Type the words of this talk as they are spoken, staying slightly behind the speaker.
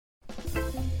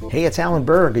Hey, it's Alan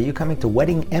Berg. Are you coming to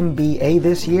Wedding MBA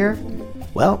this year?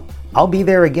 Well, I'll be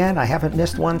there again. I haven't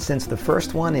missed one since the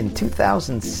first one in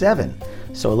 2007.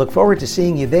 So I look forward to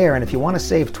seeing you there. And if you want to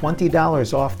save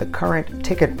 $20 off the current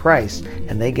ticket price,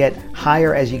 and they get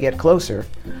higher as you get closer,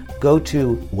 go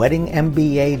to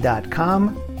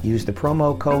weddingmba.com. Use the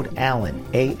promo code ALAN,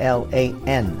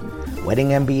 A-L-A-N.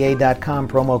 weddingmba.com,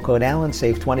 promo code ALAN,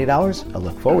 save $20. I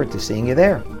look forward to seeing you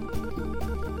there.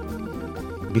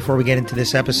 Before we get into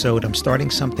this episode, I'm starting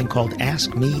something called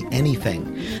Ask Me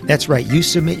Anything. That's right, you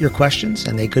submit your questions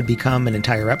and they could become an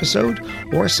entire episode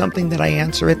or something that I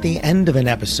answer at the end of an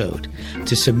episode.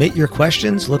 To submit your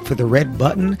questions, look for the red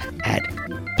button at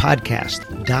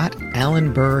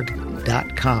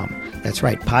podcast.alanberg.com. That's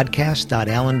right,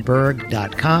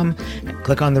 podcast.alanberg.com.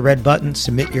 Click on the red button,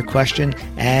 submit your question,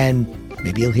 and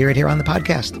maybe you'll hear it here on the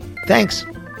podcast. Thanks.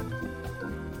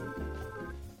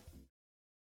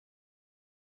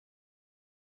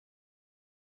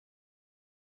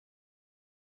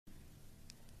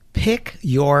 Pick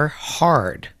your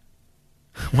hard.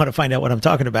 Want to find out what I'm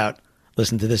talking about?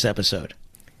 Listen to this episode.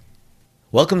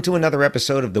 Welcome to another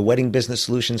episode of the Wedding Business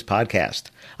Solutions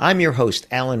Podcast. I'm your host,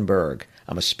 Alan Berg.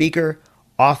 I'm a speaker,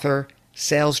 author,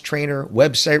 sales trainer,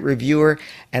 website reviewer,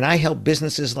 and I help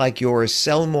businesses like yours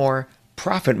sell more,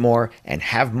 profit more, and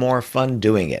have more fun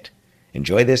doing it.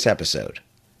 Enjoy this episode.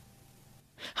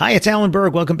 Hi, it's Alan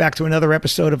Berg. Welcome back to another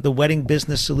episode of the Wedding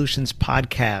Business Solutions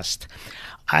Podcast.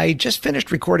 I just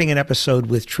finished recording an episode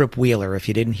with Trip Wheeler. If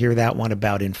you didn't hear that one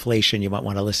about inflation, you might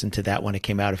want to listen to that one. It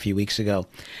came out a few weeks ago.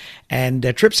 And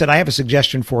Trip said, I have a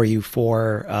suggestion for you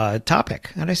for a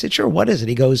topic. And I said, sure, what is it?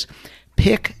 He goes,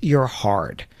 pick your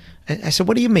hard. I said,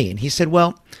 what do you mean? He said,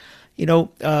 well,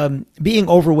 being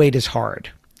overweight is hard,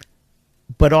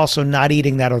 but also not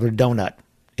eating that other donut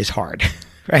is hard,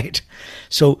 right?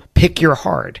 So pick your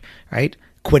hard, right?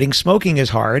 Quitting smoking is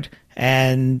hard.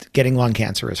 And getting lung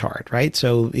cancer is hard, right?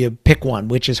 So you pick one,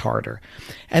 which is harder.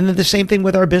 And then the same thing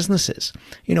with our businesses.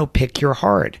 Pick your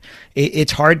hard.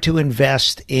 It's hard to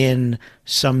invest in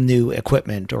some new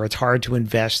equipment, or it's hard to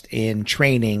invest in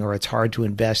training, or it's hard to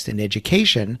invest in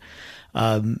education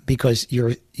because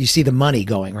you see the money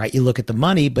going, right? You look at the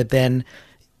money, but then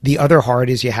the other hard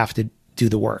is you have to do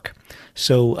the work.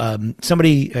 So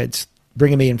somebody that's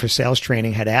bringing me in for sales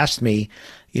training had asked me,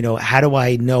 how do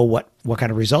I know what kind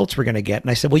of results we're going to get?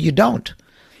 And I said, well, you don't,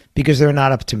 because they're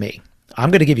not up to me. I'm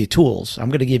going to give you tools. I'm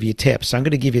going to give you tips. I'm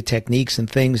going to give you techniques and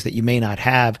things that you may not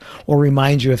have, or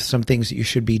remind you of some things that you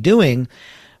should be doing,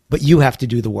 but you have to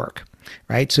do the work,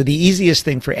 right? So the easiest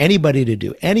thing for anybody to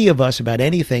do, any of us about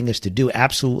anything, is to do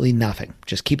absolutely nothing.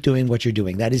 Just keep doing what you're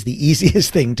doing. That is the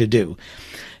easiest thing to do.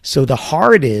 So the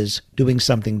hard is doing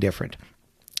something different.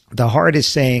 The hard is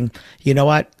saying, you know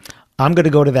what? I'm going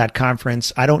to go to that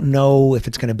conference. I don't know if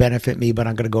it's going to benefit me, but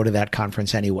I'm going to go to that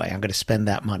conference anyway. I'm going to spend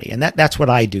that money. And that's what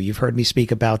I do. You've heard me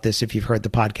speak about this if you've heard the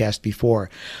podcast before.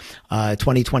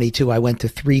 2022, I went to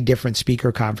 3 different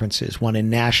speaker conferences, one in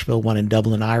Nashville, one in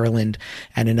Dublin, Ireland,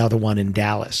 and another one in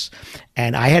Dallas.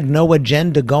 And I had no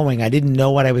agenda going. I didn't know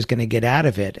what I was going to get out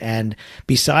of it. And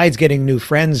besides getting new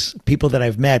friends, people that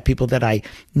I've met, people that I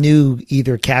knew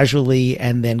either casually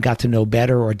and then got to know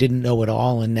better, or didn't know at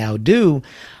all and now do,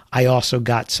 I also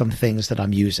got some things that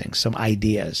I'm using, some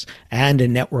ideas, and a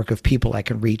network of people I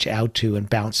can reach out to and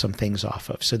bounce some things off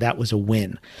of. So that was a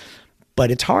win.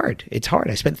 But it's hard. It's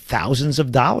hard. I spent thousands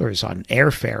of dollars on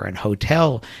airfare and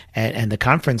hotel and the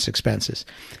conference expenses.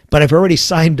 But I've already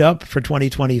signed up for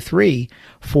 2023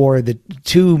 for the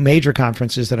 2 major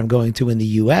conferences that I'm going to in the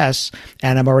US,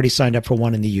 and I'm already signed up for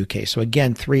one in the UK. So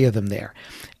again, 3 of them there.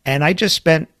 And I just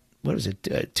spent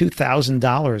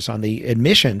 $2,000 on the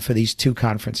admission for these 2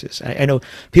 conferences. I know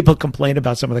people complain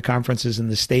about some of the conferences in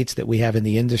the States that we have in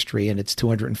the industry, and it's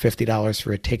 $250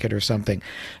 for a ticket or something,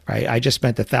 right? I just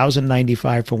spent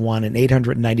 $1,095 for one and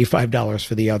 $895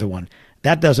 for the other one.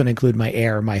 That doesn't include my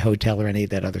air, my hotel, or any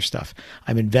of that other stuff.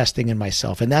 I'm investing in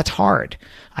myself, and that's hard.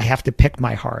 I have to pick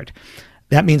my hard.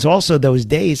 That means also those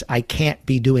days I can't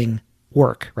be doing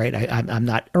work, right? I'm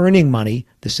not earning money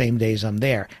the same days I'm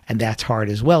there, and that's hard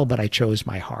as well, but I chose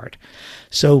my hard.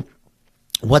 So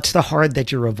what's the hard that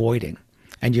you're avoiding?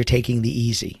 And you're taking the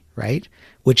easy, right?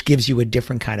 Which gives you a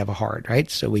different kind of a hard,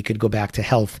 right? So we could go back to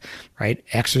health, right?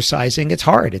 Exercising, it's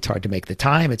hard. It's hard to make the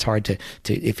time. It's hard to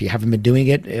if you haven't been doing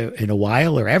it in a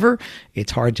while or ever,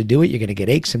 it's hard to do it. You're going to get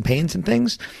aches and pains and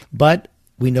things, but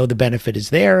we know the benefit is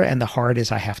there, and the hard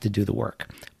is I have to do the work.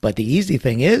 But the easy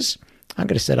thing is I'm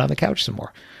going to sit on the couch some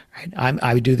more. Right?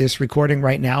 I do this recording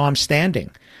right now. I'm standing.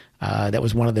 That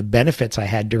was one of the benefits I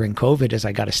had during COVID is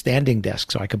I got a standing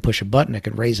desk, so I could push a button, I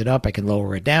could raise it up, I can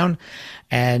lower it down.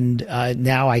 And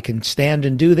now I can stand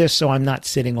and do this, so I'm not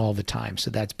sitting all the time. So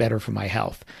that's better for my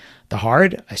health. The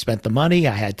hard, I spent the money.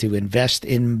 I had to invest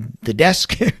in the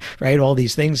desk, right? All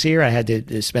these things here. I had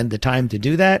to spend the time to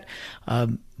do that.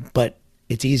 But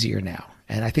it's easier now.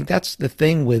 And I think that's the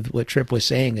thing with what Tripp was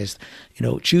saying is,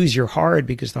 choose your hard,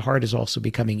 because the hard is also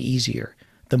becoming easier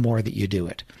the more that you do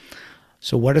it.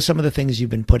 So what are some of the things you've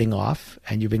been putting off,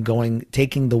 and you've been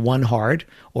taking the one hard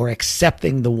or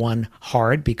accepting the one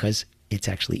hard because it's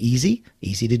actually easy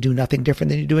to do nothing different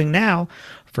than you're doing now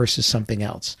versus something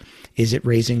else? Is it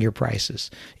raising your prices?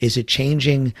 Is it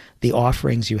changing the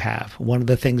offerings you have? One of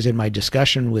the things in my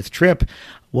discussion with Tripp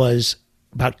was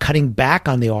about cutting back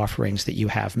on the offerings that you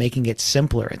have, making it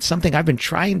simpler. It's something I've been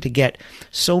trying to get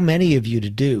so many of you to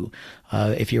do.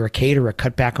 If you're a caterer,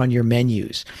 cut back on your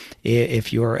menus.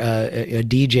 If you're a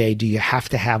DJ, do you have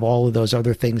to have all of those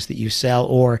other things that you sell?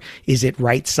 Or is it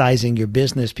right-sizing your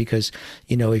business? Because,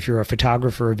 if you're a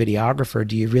photographer or videographer,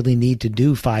 do you really need to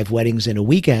do 5 weddings in a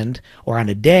weekend or on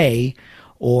a day?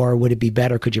 Or would it be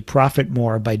better, could you profit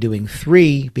more by doing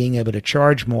 3, being able to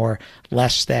charge more,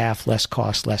 less staff, less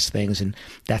cost, less things, and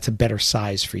that's a better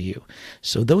size for you?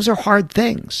 So those are hard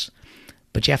things,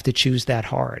 but you have to choose that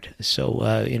hard.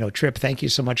 So, Tripp, thank you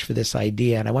so much for this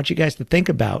idea. And I want you guys to think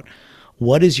about,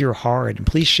 what is your hard? And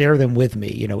please share them with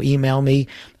me. Email me,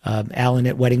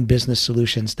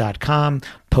 alan@weddingbusinesssolutions.com.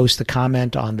 Post a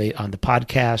comment on the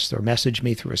podcast or message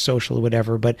me through a social or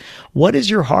whatever. But what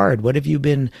is your hard? What have you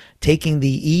been taking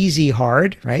the easy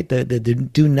hard, right? The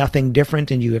do nothing different,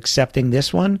 and you accepting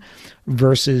this one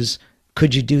versus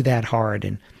could you do that hard?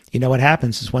 And what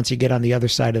happens is once you get on the other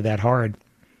side of that hard,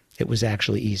 it was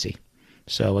actually easy.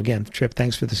 So again, Tripp,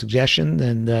 thanks for the suggestion,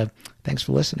 and thanks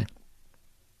for listening.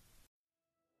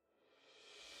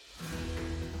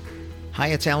 Hi,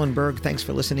 it's Alan Berg. Thanks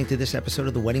for listening to this episode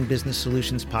of the Wedding Business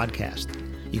Solutions Podcast.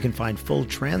 You can find full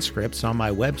transcripts on my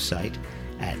website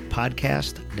at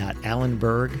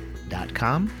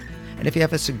podcast.alanberg.com. And if you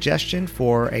have a suggestion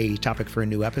for a topic for a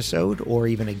new episode or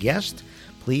even a guest,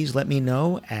 please let me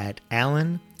know at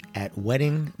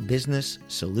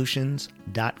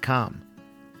alan@weddingbusinesssolutions.com.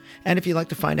 And if you'd like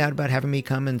to find out about having me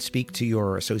come and speak to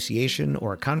your association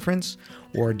or a conference,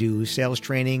 or do sales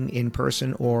training in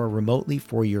person or remotely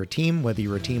for your team, whether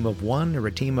you're a team of 1 or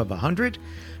a team of 100,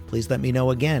 please let me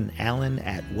know again,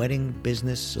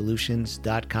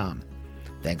 alan@weddingbusinesssolutions.com.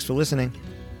 Thanks for listening.